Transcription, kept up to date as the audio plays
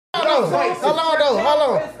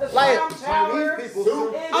Like,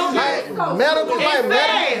 medical, like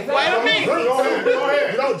medical. Wait a minute. Go ahead. Go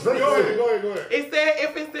ahead. It said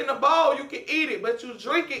if it's in a bowl, you can eat it, but you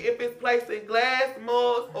drink it if it's placed in glass,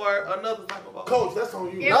 mugs, or another type of bowl. Coach, that's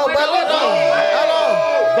on you. No, but look, hold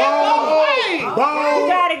on. You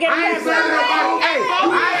gotta get it.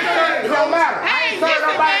 It don't matter. I ain't serving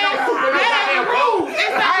nobody no soup in no goddamn bowl. I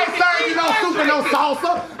ain't serving you no soup in no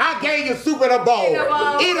salsa. I gave you soup in a bowl.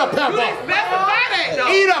 Eat a pepper.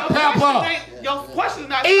 Eat a pepper. Your question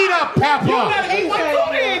not. Eat a pepper. Eat one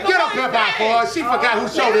too then. Get a pepper out for her. She forgot who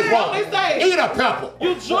showed this one. Eat a pepper.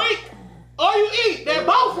 You drink or you eat. They're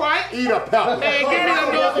both right. Eat a pepper. Man, give me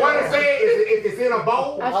them. What I'm saying is if it's in a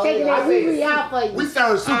bowl, I'm shaking that wee out for you. we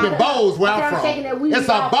serve soup in bowls where I'm from. It's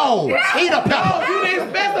a bowl. Eat a pepper. You didn't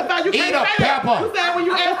specify. You Eat can't a say that. pepper. You said when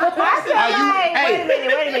you ask the question. Are you? Wait a Hey,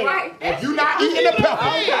 minute. if you not eating the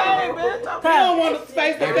pepper, You don't want to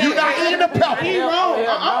face the if you not eating the He pepper, wrong.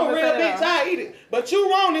 I'm a real bitch. I eat it. But you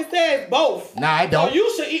wrong. It says both. nah, it So don't. you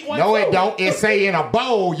should eat one No, too. it don't. It say in a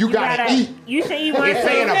bowl. You gotta eat. You should eat one. It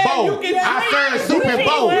say in a bowl. I serve soup in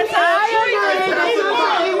bowls.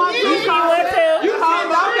 You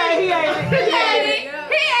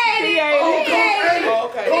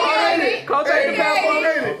Coach ate the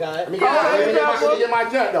pepper. Let me get my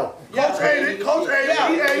jug though. Coach ate it. Coach ate it. He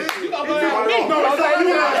ate it. You gonna go down with me. No, it's not you.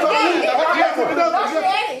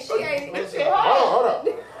 She ate it. Hold up.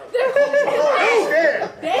 He's scared.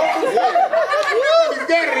 He's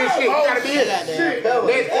scared of this shit. You gotta be in that.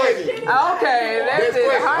 Next question. Okay, that's Next it.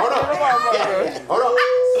 question. Hold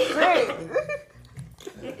up.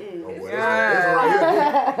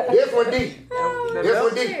 This one deep. This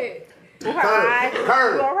one deep.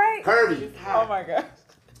 Curvy. Oh my God.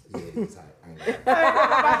 Yeah, it's tight. No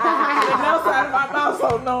side of my mouth,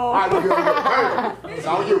 so no. All right, it's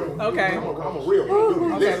on you. Okay. I'm a real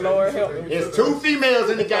one. Okay, Lord help me. It's two females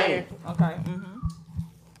in the game. Okay.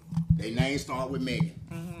 Their names start with Megan.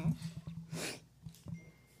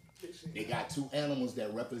 They got two animals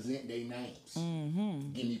that represent their names.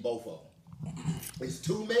 Give me both of them. It's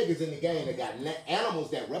two Megans in the game that got animals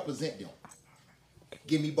that represent them.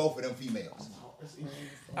 Give me both of them females.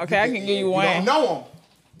 Okay, I can give you one. You don't know them.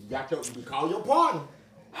 You call your partner.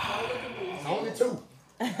 It's only two.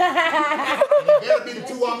 And it better be the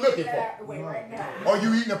two I'm looking for. Or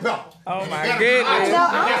you eating a pepper. Oh my goodness.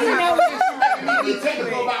 goodness. Be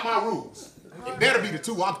technical about my rules. It better be the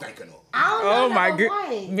two I'm thinking of. Oh my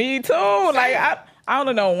goodness. Me too. Like I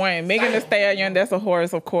only know one. Megan Thee Stallion, that's a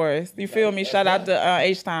horse, of course. You feel me? Shout out to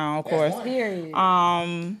H-Town, of course. Period.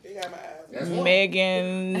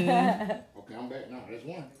 Megan. Okay, I'm back now. There's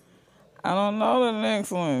one. I don't know the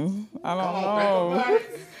next one. I don't know.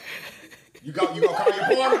 You go call your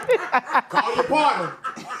partner? Call your partner.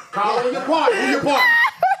 Call your partner. Who your partner?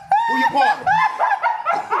 Who your partner?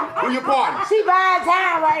 Who your partner? She buying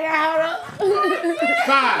time right now. Hold up.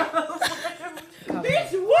 Five.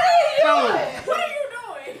 Bitch, what are you doing? What are you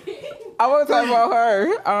doing? I want to talk about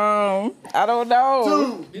her. I don't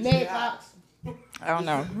know. Two. Meg Fox. I don't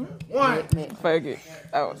know. One. Fuck it.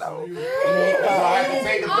 I don't know. So I can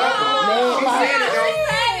take the pepper. She said it though.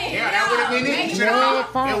 Yeah, that would have been it. You should have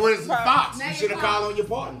called. It was Fox. You should have called on your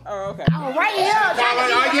partner. Oh, okay. Oh, right here. Call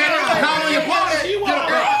on your partner. Get a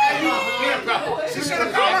pepper. She should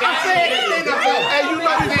have called. I said it. Hey, you know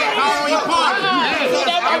that. Call on your partner.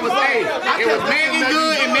 It was Megan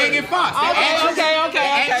Good and Megan Fox. Okay.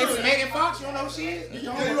 Megan Fox, you don't know who she is?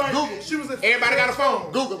 Google. Everybody got a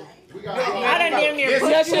phone. Google. I done damn near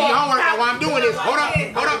Listen, put do your homework while I'm doing this.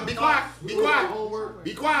 Hold up. Be quiet.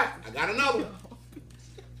 Be quiet. I got another one.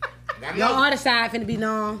 Your other side finna be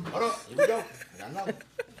long. Hold up. Here we go. I got another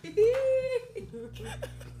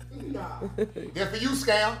one. They're for you,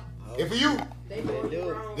 Scam. They're for you.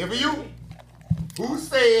 They're for you. Who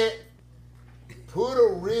said, put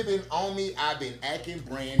a ribbon on me, I've been acting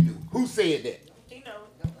brand new? Who said that?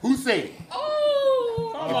 Who said it? Oh.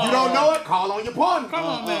 If you don't know it, call on your partner. Come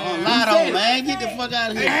on, man. Lie on, man. Get the fuck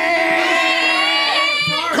out of here.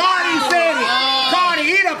 Cardi said it. Cardi,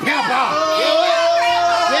 eat a pepper.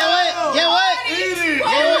 Get what?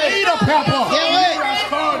 Eat a pepper.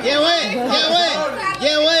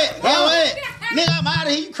 Nigga, I'm out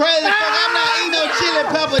of here. You crazy fuck. I'm not eating no chili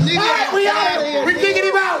pepper, nigga. We kicking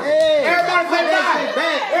him out. Everybody say bye.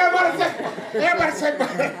 Everybody say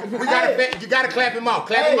bye. You gotta clap him off.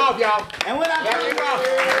 Clap him off, y'all. And when I Clap him off.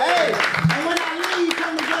 and when I leave,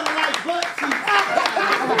 come together like butt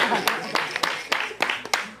cheeks.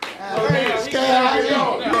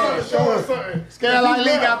 Scale like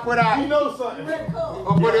Lee got put out. You know something.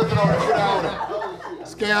 Put this one on.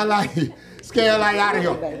 Scale Scale like out of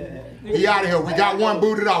here. He out of here. We got one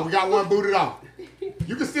booted off.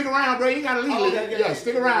 You can stick around, bro. You gotta leave. Yeah,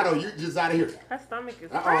 stick around though. You just out of here. Her stomach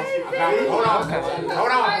is Hold crazy. on. Damn.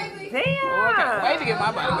 Wait to get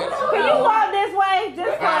my body better. Can you walk this way?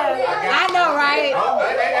 Just like. I know, right? Oh,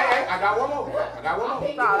 hey. I got one more.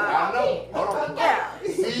 I know. Hold on. Yeah.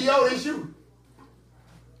 CEO, this you.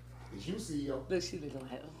 It's you, CEO. Look, she don't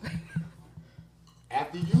have.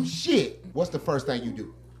 After you shit, what's the first thing you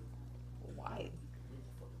do? White.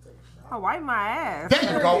 I wipe my ass.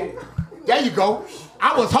 There you go.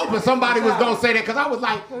 I was hoping somebody was gonna say that because I was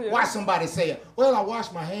like, watch somebody say it. Well, I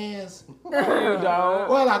wash my hands. You don't.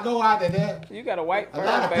 Well, I go out of there. You gotta wipe A first,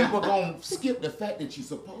 lot of baby. people gonna skip the fact that you're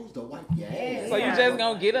supposed to wipe your ass. So you just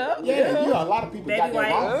gonna get up? Yeah, a lot of people got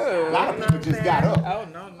that wrong. Ugh. A lot of people just got up. Oh,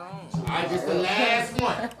 no. All right, this the last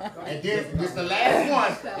one. And then this the last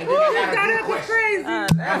one. And then I got a good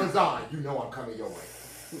question. Amazon, you know I'm coming your way.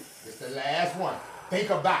 This the last one. Think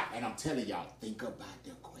about, and I'm telling y'all, think about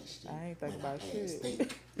the question. I ain't think when about I shit. ask,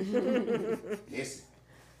 think. Listen.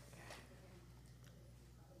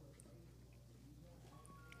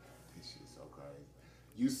 This shit's so crazy.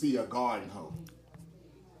 You see a garden hoe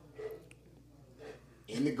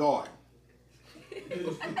in the garden.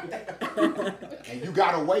 And you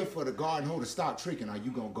gotta wait for the garden hoe to stop tricking. Are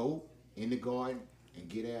you gonna go in the garden and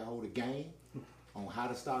get that hoe the game on how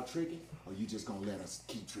to stop tricking? Or you just gonna let us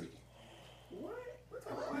keep tricking?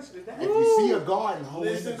 If you see a garden hoe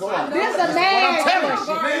in the garden, This what a I'm man. telling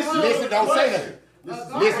you. Listen, don't say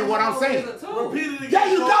that. Listen what I'm saying. Repeat it again. There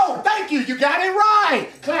you go. Thank you. You got it right.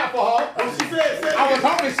 Clap for her. What she said. I was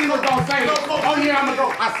hoping she was gonna say, oh yeah, I'm gonna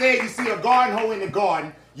go. I said you see a garden hoe in the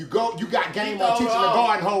garden. You got game on teaching the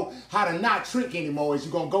garden hoe how to not trick anymore. Is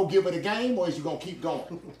you gonna go give her the game or is you gonna keep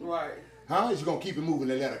going? Right. Huh? Is you gonna keep it moving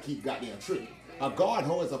and let her keep goddamn tricking? A garden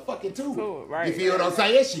hoe is a fucking tool. Cool, right. You feel what I'm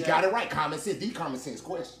saying? She got it right. Common sense. These common sense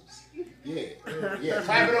questions. Yeah.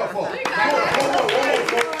 Clap it up for her. Clap it up for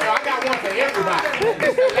her. So I got one for everybody. This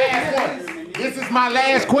is the last one. This is my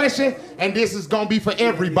last question, and this is gonna be for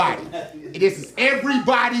everybody. This is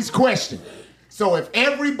everybody's question. So if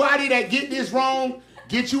everybody that get this wrong,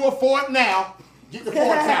 get you a fork now. Get the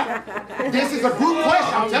forks out. This is a group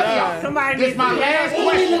question. I'm telling y'all. This is my last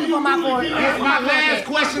question. This is my last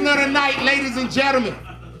question of the night, ladies and gentlemen.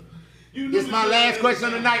 This is my last question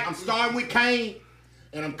of the night. I'm starting with Kane,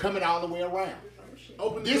 and I'm coming all the way around.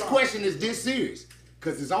 This question is this serious,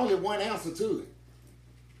 because there's only one answer to it.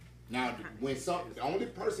 Now, the only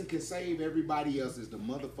person can save everybody else is the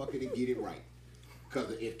motherfucker to get it right.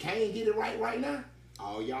 Because if Kane get it right now,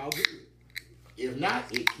 all y'all good. If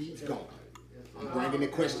not, it keeps going. I'm bringing the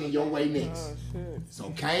question your way next. So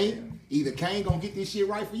Kane, either Kane gonna get this shit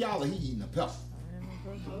right for y'all or he eating a pepper.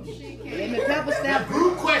 Lemon pepper snap.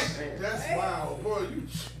 Group question. That's wild, boy.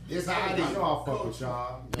 This how it is. I'll fuck with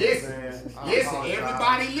y'all. Listen,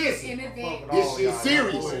 everybody listen. This shit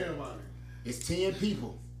serious. It's 10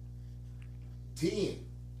 people. 10.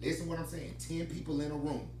 Listen what I'm saying. 10 people in a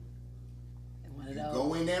room. You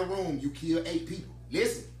go in that room, you kill 8 people.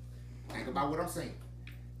 Listen, think about what I'm saying.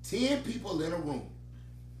 10 people in a room.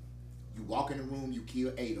 You walk in the room, you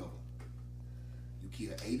kill 8 of them. You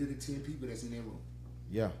kill 8 of the 10 people that's in that room.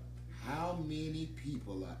 Yeah. How many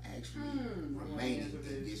people are actually remaining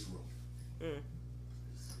in this room?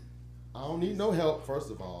 I don't need no help, first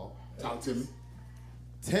of all. Talk to me.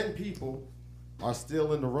 10 people are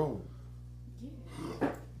still in the room.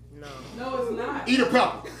 No, it's not. Eat a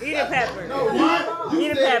pepper. Eat a pepper. No, what? You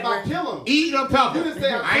Eat a said pepper. if I kill him. Eat a pepper. You didn't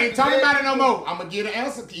say I ain't talking about it no more. I'm gonna get an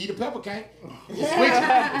answer. Eat a pepper, Kane. Switch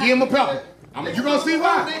it. Give him a pepper. You gonna see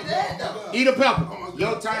why? Eat a pepper.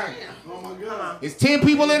 Your turn. Oh my God. It's 10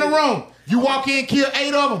 people in the room. You walk in, kill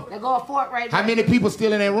 8 of them. There go a fork right there. How many people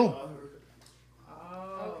still in that room?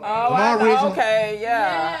 Oh, on, Ridge. okay,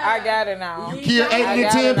 yeah. I got it now. You kill 8 of the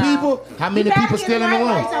 10 people. How many people still in the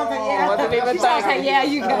room? Wasn't even thinking. Yeah,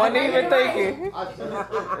 you got Wasn't even thinking.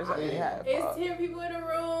 It's 10 people in the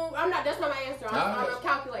room. That's not my answer. I'm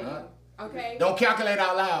calculating. Okay. Don't calculate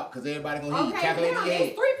out loud, because everybody gonna hear you. Calculate in your head.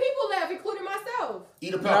 It's 3 people left, including myself.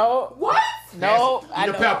 Eat a pepper. No. What? No. Eat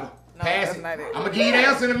a pepper. Pass that's it. not it. I'm gonna give you the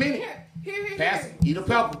answer in a minute. Here. Pass it. Eat a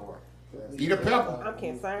pepper. Eat a pepper. I'm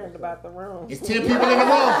concerned about the room. It's 10 people in the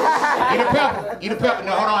room. Eat a pepper. Eat a pepper.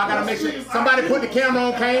 No, hold on. I gotta make sure. Somebody put the camera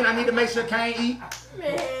on Kane. I need to make sure Kane eat.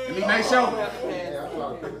 Let me make sure.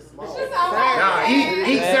 Nah,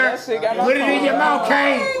 eat, sir. Put it in your mouth,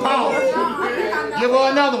 Kane. Pause. Give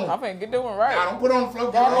her another one. I'm finna get doing right. Nah, don't put on the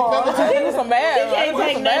floor. Give her a pepper too. Give me some mad. She can't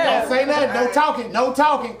take Don't say nothing. No talking. No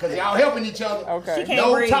talking. Because y'all helping each other. Okay. She can't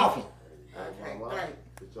No breathe. talking.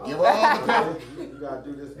 Give her all the pepper. You gotta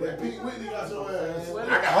do this. Pete Whitney got your ass. Hold on,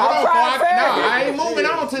 I ain't moving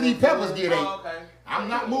on till these peppers get ate. Okay. I'm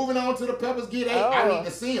not moving on till the peppers get ate. I need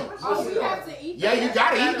to see them. Oh, we have to eat. Yeah, you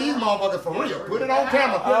gotta eat these motherfuckers for real. Put it on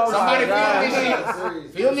camera. Somebody film this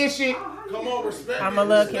shit. Film this shit. Come on, respect. I'm a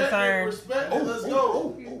little concerned. Respect. Let's go.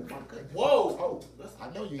 Oh, my goodness. Whoa. Oh, I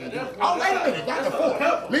know you ain't doing it. Oh, wait a minute. Got the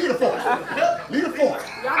fork. Leave the fork. Leave the fork.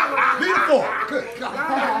 Leave the fork. Good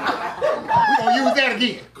God. We're going to use that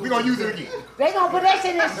again. We're going to use it again. They gonna put that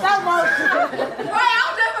shit in slow motion. Right, I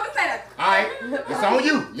was just gonna say that. All right. It's on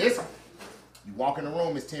you. Listen. You walk in the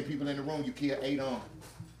room. It's 10 people in the room. You kill 8 on. You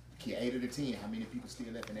kill 8 of the 10. How many people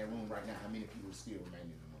still left in that room right now? How many people still remain in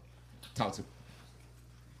the room? Talk to me.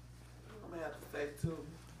 I'm gonna have to say 2.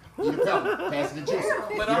 Eat the pepper. Pass it to juice.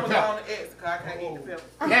 But I'm gonna go on the X, cause I can't eat the pepper.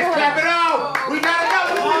 Let's clap it off. We got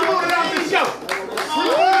another one. We moving off this show. We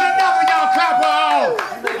moving another. Y'all clap her off.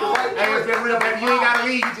 Hey, it's been real, baby. You ain't gotta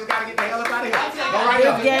leave. You just gotta get the hell up out of here. Go right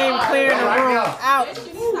This here. game clearing the Right room here. out. That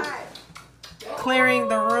shit is hot. Clearing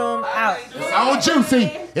the room out. It's on Juicy.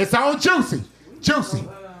 It's on Juicy. Juicy.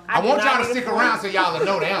 I want y'all to stick around so y'all will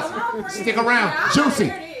know the answer. Stick around.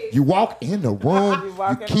 Juicy. You walk in the room,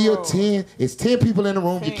 you kill 10. It's 10 people in the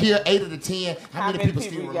room. You kill 8 of the 10. How many people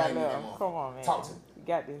still remain in that room? Come on, man. Talk to me. You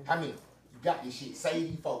got this. How many? You got this shit. Say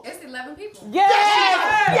these folks. It's 11 people. Yes!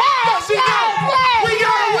 Yes! She got, we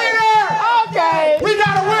got a winner! Okay. We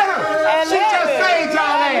got a winner! She just saved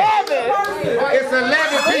y'all ass. 11. It's 11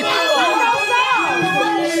 people.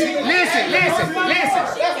 Listen.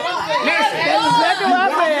 That's exactly what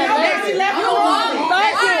I'm saying. Listen.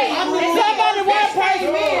 Thank you. Somebody one person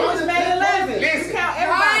which made 11. Listen. Count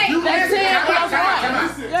everybody. You That's listen. 10 plus Time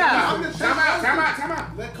 1. Yeah. Time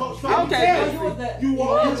out. Let Coach Okay. You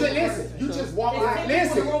walk. You just listen. You just walk around.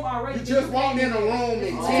 Listen. You just walked in a room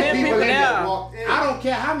and 10 people in there. I don't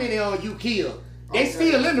care how many of you kill. They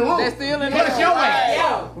still in the room. They still in the Plus room. your ass.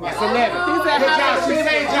 That's 11. He said, Good job. She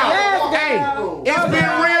saved y'all. Hey, it's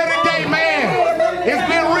been real today, man. It's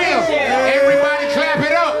been real. Everybody clap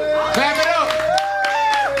it up. Clap it up.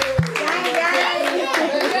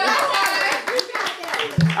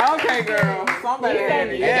 Okay, girl. Somebody had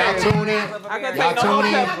it. Y'all tune in. I can Y'all take the whole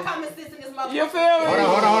tune in. pepper. Come and sit in this motherfucker. You feel me?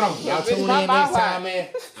 Hold on. Y'all It's tune in my next mouth. time, man.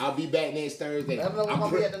 I'll be back next Thursday. Let me know when I'm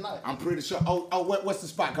gonna be at tonight. I'm pretty sure. Oh, what's the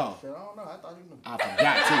spot called? I don't know. I thought you knew. I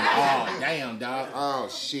forgot to. Oh, damn, dog. Oh,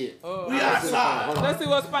 shit. We outside. Let's see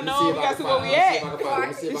what's going on. We got to see where we at. Let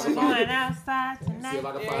me see if I can Going find it. outside See if tonight.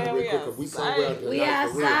 I can Yeah, find it we real quick. 'Cause we somewhere outside. tonight, We for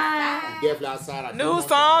real. outside. We definitely outside. I New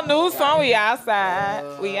song. We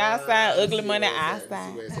outside. We outside. Ugly money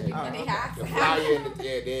outside. The flyer in the,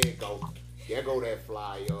 yeah, there you go. There go that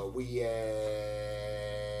flyer. We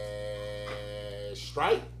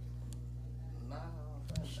Strike? Nah,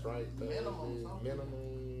 Strike. Minimum, something.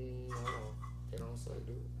 Minimum. Hold on. It don't say,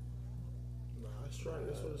 dude. Nah, it's right.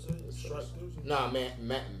 That's what it says. It's strike. Nah, man.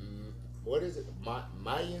 What is it?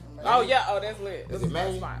 Mayan? Oh, yeah. Oh, that's lit. Is it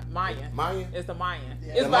Mayan? Mayan. Mayan? It's the Mayan.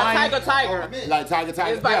 Yeah. It's The by Mayan? Tiger. Like Tiger.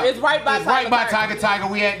 It's right by It's right by Tiger. Tiger.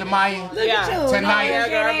 We at the Mayan. Yeah. Tonight. Yeah,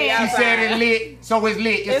 girl, be She outside. said it's lit, so it's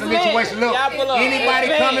lit. It's It's a lit. situation. Look, Y'all pull up. anybody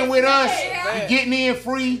It's coming lit. with us, Yeah. you getting in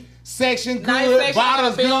free. Section good, Nice section,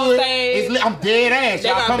 bottles be on good. stage. It's lit. I'm dead ass. They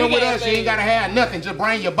Y'all got coming big with ass us, you ain't stage. gotta have nothing. Just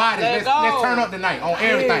bring your bodies. Let's Let's go. turn up tonight on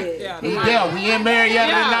everything. Yeah. We there. We in Marietta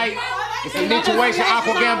Yeah. tonight. It's a situation.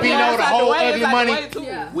 Aqua Gambino, the whole ugly money.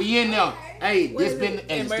 Yeah. We in there. Hey, this been,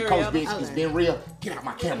 and it's the coach, Marietta. bitch. It's been real. Get out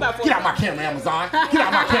my camera. Get out my camera, Amazon. Get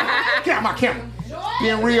out my camera. Get out my camera.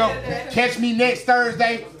 Been real. Catch me next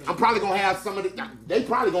Thursday. I'm probably gonna have some of the. They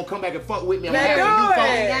probably gonna come back and fuck with me. I'm Let's having do you it.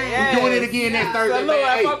 folks. We doing it again next Thursday, Salute, man.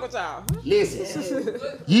 I Hey, fuck with y'all. listen.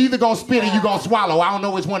 You either gonna spit or you gonna swallow. I don't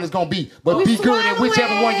know which one it's gonna be, but be good at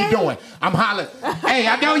whichever one you're doing. I'm hollering. Hey,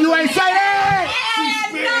 I know you ain't say that. She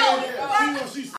spit.